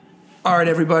All right,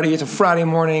 everybody, it's a Friday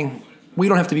morning. We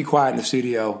don't have to be quiet in the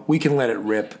studio. We can let it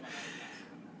rip.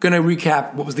 Going to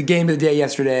recap what was the game of the day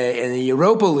yesterday in the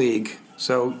Europa League.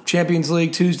 So Champions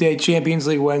League Tuesday, Champions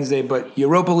League Wednesday, but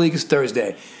Europa League is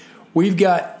Thursday. We've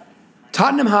got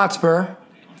Tottenham Hotspur,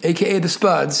 a.k.a. the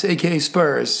Spuds, a.k.a.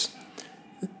 Spurs.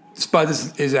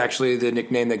 Spuds is actually the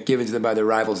nickname that's given to them by their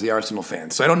rivals, the Arsenal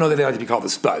fans. So I don't know that they like to be called the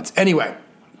Spuds. Anyway,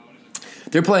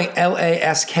 they're playing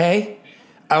LASK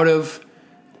out of,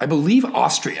 I believe,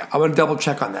 Austria. I'm going to double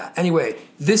check on that. Anyway,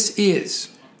 this is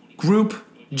Group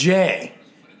J.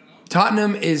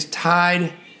 Tottenham is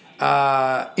tied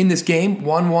in this game,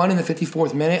 1-1 in the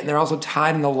 54th minute, and they're also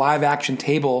tied in the live action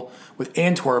table with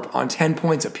Antwerp on 10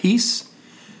 points apiece.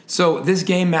 So this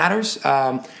game matters.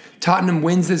 Tottenham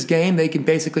wins this game, they can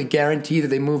basically guarantee that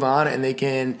they move on, and they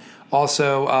can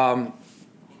also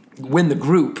win the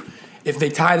group. If they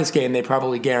tie this game, they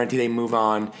probably guarantee they move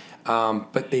on.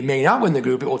 But they may not win the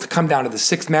group. It will come down to the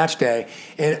sixth match day.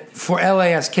 And for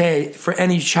LASK, for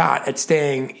any shot at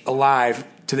staying alive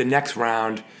to the next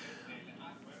round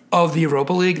of the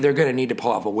Europa League, they're going to need to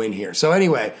pull off a win here. So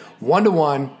anyway,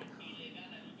 1-1.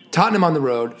 Tottenham on the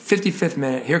road, 55th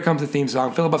minute. Here comes the theme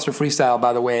song, Filibuster Freestyle,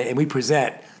 by the way, and we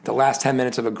present the last 10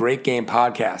 minutes of a great game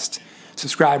podcast.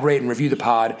 Subscribe, rate, and review the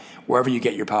pod wherever you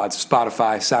get your pods.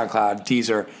 Spotify, SoundCloud,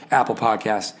 Deezer, Apple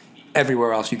Podcasts,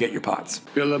 everywhere else you get your pods.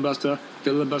 Filibuster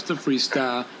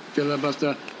Freestyle.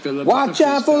 Filibuster. Watch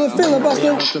out for the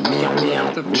filibuster.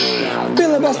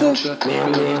 Filibuster.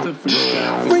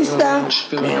 Freestyle.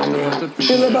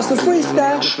 Filibuster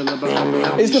freestyle.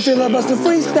 It's the filibuster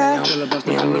freestyle.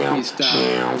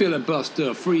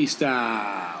 Filibuster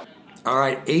freestyle. All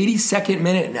right, 82nd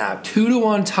minute now.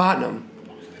 2-1 Tottenham.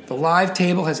 The live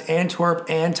table has Antwerp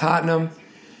and Tottenham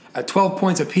at 12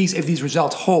 points apiece if these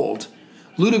results hold.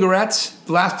 Ludogorets,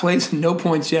 last place, no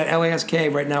points yet. LASK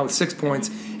right now with 6 points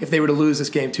if they were to lose this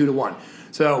game 2-1.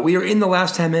 So we are in the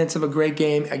last 10 minutes of a great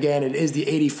game. Again, it is the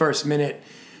 81st minute.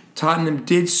 Tottenham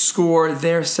did score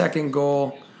their second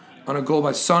goal on a goal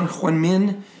by Son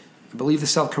Heung-min, I believe the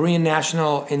South Korean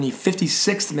national, in the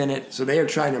 56th minute. So they are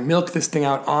trying to milk this thing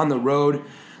out on the road.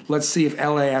 Let's see if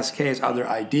LASK has other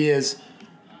ideas.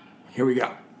 Here we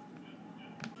go.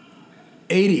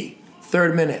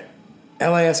 83rd minute.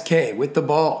 LASK with the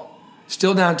ball.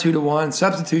 Still down 2-1.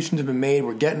 Substitutions have been made.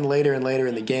 We're getting later and later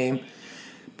in the game.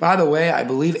 By the way, I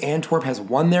believe Antwerp has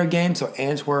won their game, so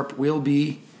Antwerp will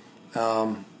be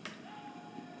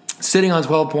sitting on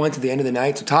 12 points at the end of the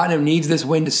night. So Tottenham needs this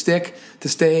win to stick, to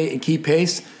stay and keep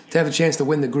pace, to have a chance to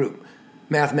win the group,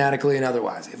 mathematically and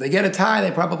otherwise. If they get a tie,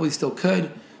 they probably still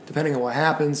could, depending on what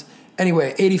happens.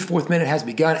 Anyway, 84th minute has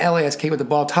begun. LASK with the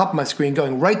ball, top of my screen,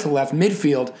 going right to left,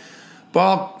 midfield.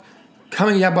 Ball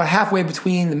coming up about halfway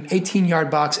between the 18-yard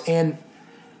box and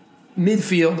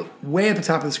midfield, way at the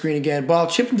top of the screen again. Ball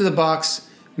chipped into the box,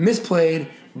 misplayed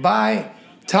by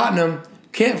Tottenham.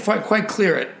 Can't quite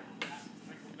clear it.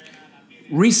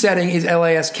 Resetting is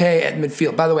LASK at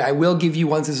midfield. By the way, I will give you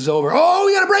once this is over. Oh,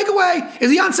 he got a breakaway. Is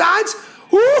he on sides?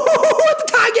 Woo! It's a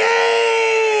tie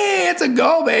game! It's a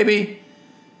goal, baby.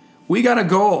 We got a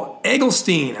goal.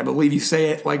 Egelstein, I believe you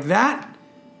say it like that.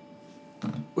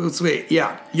 Let's wait.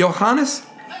 Yeah. Johannes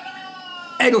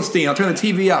Egelstein. I'll turn the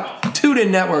TV up. Tune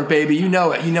in network, baby. You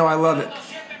know it. You know I love it.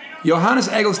 Johannes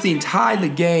Egelstein tied the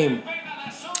game,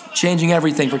 changing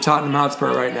everything for Tottenham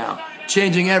Hotspur right now.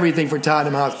 Changing everything for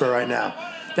Tottenham Hotspur right now.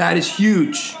 That is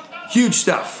huge. Huge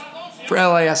stuff for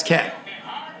LASK.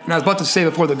 And I was about to say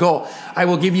before the goal, I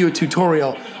will give you a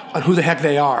tutorial on who the heck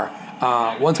they are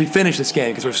once we finish this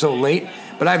game because we're so late.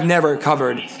 But I've never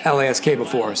covered LASK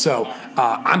before, so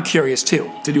I'm curious,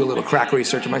 too, to do a little crack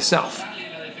research myself.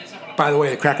 By the way,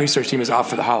 the crack research team is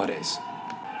off for the holidays.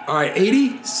 All right,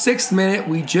 86th minute,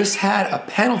 we just had a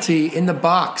penalty in the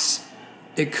box.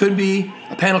 It could be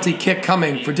a penalty kick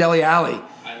coming for Dele Alli.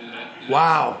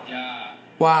 Wow.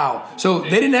 So they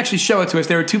didn't actually show it to us.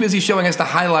 They were too busy showing us the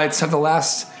highlights of the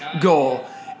last goal.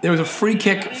 There was a free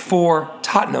kick for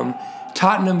Tottenham.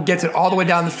 Tottenham gets it all the way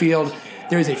down the field.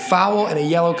 There is a foul and a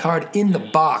yellow card in the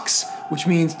box, which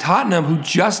means Tottenham, who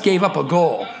just gave up a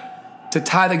goal to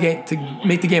tie the game, to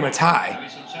make the game a tie.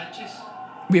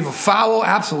 We have a foul,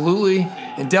 absolutely,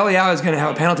 and Dele Alli is going to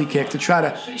have a penalty kick to try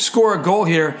to score a goal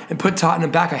here and put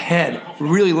Tottenham back ahead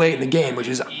really late in the game, which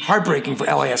is heartbreaking for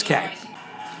LASK.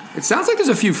 It sounds like there's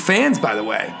a few fans, by the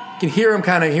way. You can hear them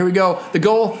kind of, here we go. The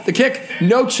goal, the kick,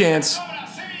 no chance.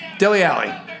 Dele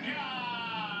Alli.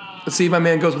 Let's see if my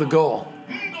man goes with a goal.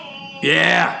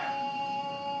 Yeah.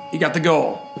 He got the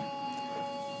goal.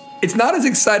 It's not as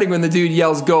exciting when the dude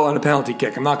yells goal on a penalty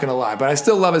kick, I'm not going to lie, but I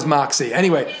still love his moxie.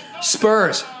 Anyway,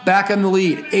 Spurs back in the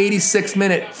lead, 86th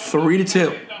minute,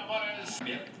 3-2.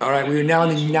 All right, we are now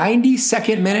in the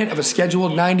 92nd minute of a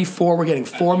scheduled 94. We're getting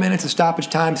 4 minutes of stoppage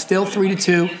time, still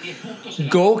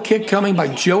 3-2. Goal kick coming by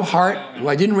Joe Hart, who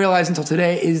I didn't realize until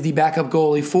today is the backup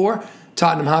goalie for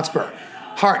Tottenham Hotspur.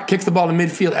 Hart kicks the ball to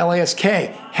midfield,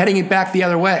 LASK, heading it back the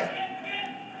other way.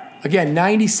 Again,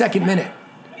 92nd minute.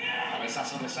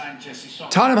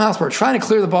 Tottenham Hotspur trying to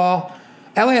clear the ball.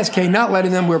 LASK not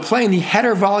letting them. We're playing the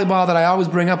header volleyball that I always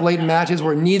bring up late in matches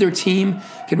where neither team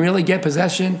can really get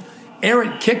possession.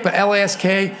 Errant kick by LASK.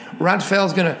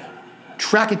 Rantfeld's going to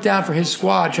track it down for his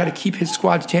squad, try to keep his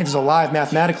squad's chances alive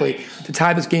mathematically to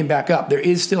tie this game back up. There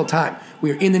is still time.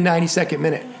 We are in the 92nd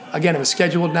minute. Again, it was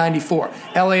scheduled 94.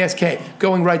 LASK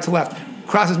going right to left.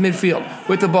 Crosses midfield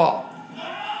with the ball.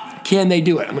 Can they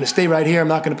do it? I'm going to stay right here. I'm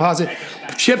not going to pause it.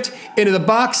 Chipped into the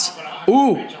box.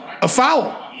 Ooh, a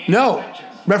foul. No.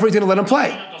 Referee's going to let him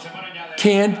play.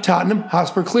 Can Tottenham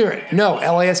Hotspur clear it? No.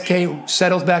 LASK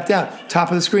settles back down. Top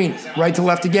of the screen. Right to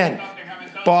left again.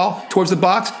 Ball towards the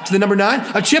box to the number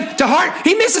 9. A chip to Hart.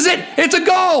 He misses it. It's a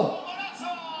goal.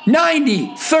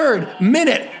 93rd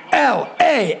minute.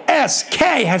 LASK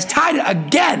has tied it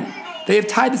again. They have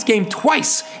tied this game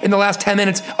twice in the last 10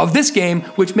 minutes of this game,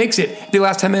 which makes it the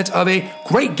last 10 minutes of a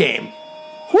great game.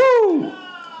 Woo!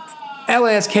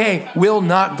 LASK will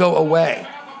not go away.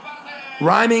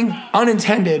 Rhyming,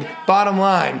 unintended, bottom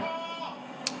line,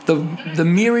 the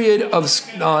myriad of,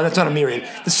 that's not a myriad,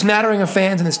 the smattering of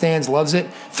fans in the stands loves it.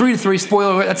 3-3,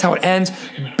 spoiler alert, that's how it ends.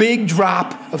 Big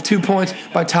drop of 2 points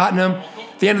by Tottenham.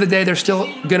 At the end of the day, they're still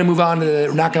going to move on to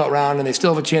the knockout round, and they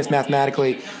still have a chance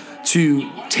mathematically to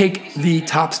take the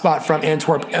top spot from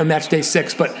Antwerp on match day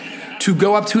 6. But to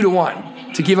go up 2-1,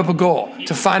 to give up a goal,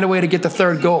 to find a way to get the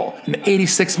third goal in the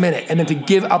 86th minute, and then to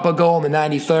give up a goal in the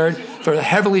 93rd for the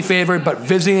heavily favored but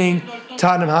visiting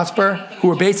Tottenham Hotspur, who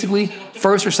are basically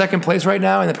first or second place right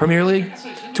now in the Premier League,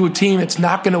 to a team that's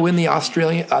not going to win the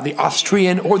Austrian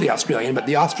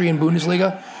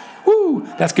Bundesliga. Woo,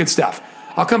 that's good stuff.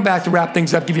 I'll come back to wrap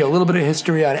things up, give you a little bit of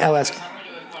history on LASK,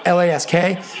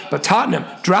 but Tottenham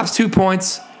drops 2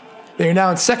 points. They are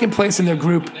now in second place in their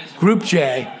group, Group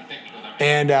J,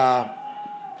 and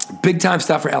big-time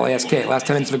stuff for LASK. Last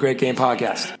 10 minutes of a great game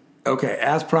podcast. Okay,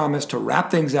 as promised, to wrap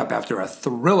things up after a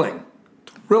thrilling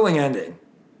ending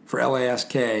for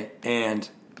LASK and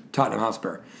Tottenham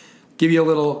Hotspur. Give you a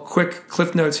little quick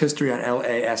Cliff Notes history on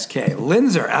LASK.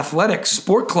 Linzer Athletic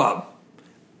Sport Club.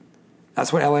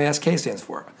 That's what LASK stands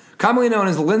for. Commonly known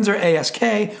as the Linzer ASK,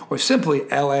 or simply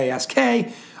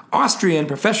LASK, Austrian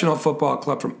professional football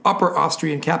club from Upper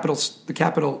Austrian capital, the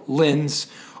capital Linz,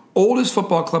 oldest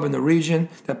football club in the region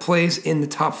that plays in the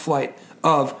top flight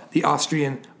of the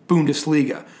Austrian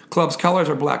Bundesliga. Club's colors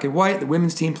are black and white. The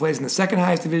women's team plays in the second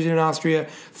highest division in Austria.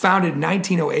 Founded in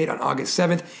 1908 on August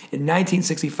 7th. In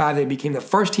 1965, they became the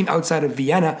first team outside of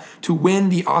Vienna to win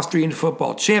the Austrian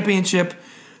Football Championship.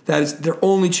 That is their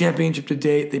only championship to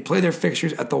date. They play their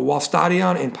fixtures at the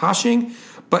Waldstadion in Pasching,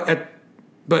 but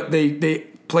they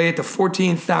play at the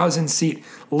 14,000-seat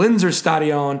Linzer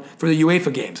Stadion for the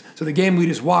UEFA games. So the game we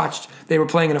just watched, they were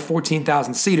playing in a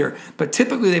 14,000-seater, but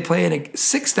typically they play in a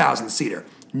 6,000-seater.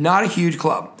 Not a huge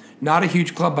club. Not a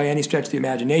huge club by any stretch of the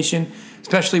imagination,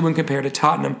 especially when compared to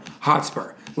Tottenham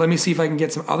Hotspur. Let me see if I can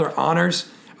get some other honors.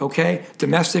 Okay,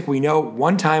 domestic, we know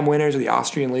one-time winners of the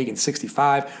Austrian League in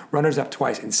 65, runners-up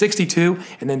twice in 62,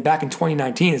 and then back in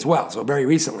 2019 as well, so very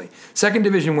recently. Second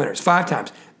division winners 5 times,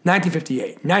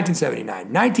 1958,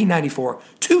 1979, 1994,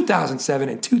 2007,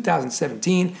 and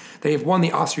 2017. They have won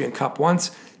the Austrian Cup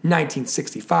once,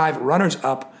 1965,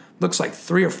 runners-up, looks like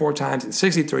 3 or 4 times in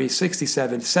 63,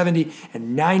 67, 70,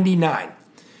 and 99.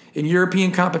 In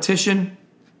European competition,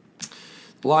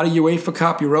 a lot of UEFA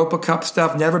Cup, Europa Cup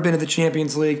stuff, never been to the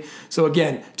Champions League. So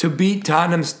again, to beat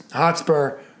Tottenham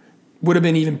Hotspur would have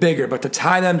been even bigger, but to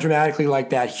tie them dramatically like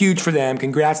that, huge for them.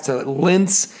 Congrats to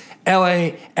Linz,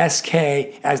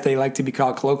 LASK, as they like to be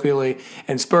called colloquially,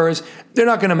 and Spurs. They're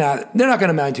not going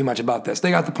to mind too much about this. They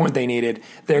got the point they needed.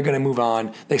 They're going to move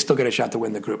on. They still get a shot to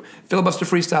win the group.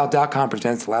 FilibusterFreestyle.com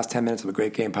presents the last 10 minutes of a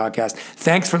great game podcast.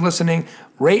 Thanks for listening.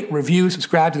 Rate, review,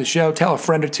 subscribe to the show. Tell a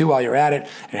friend or two while you're at it.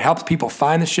 It helps people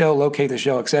find the show, locate the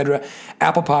show, etc.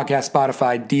 Apple Podcasts,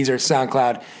 Spotify, Deezer,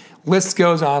 SoundCloud. List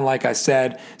goes on, like I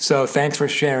said. So thanks for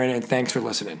sharing and thanks for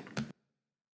listening.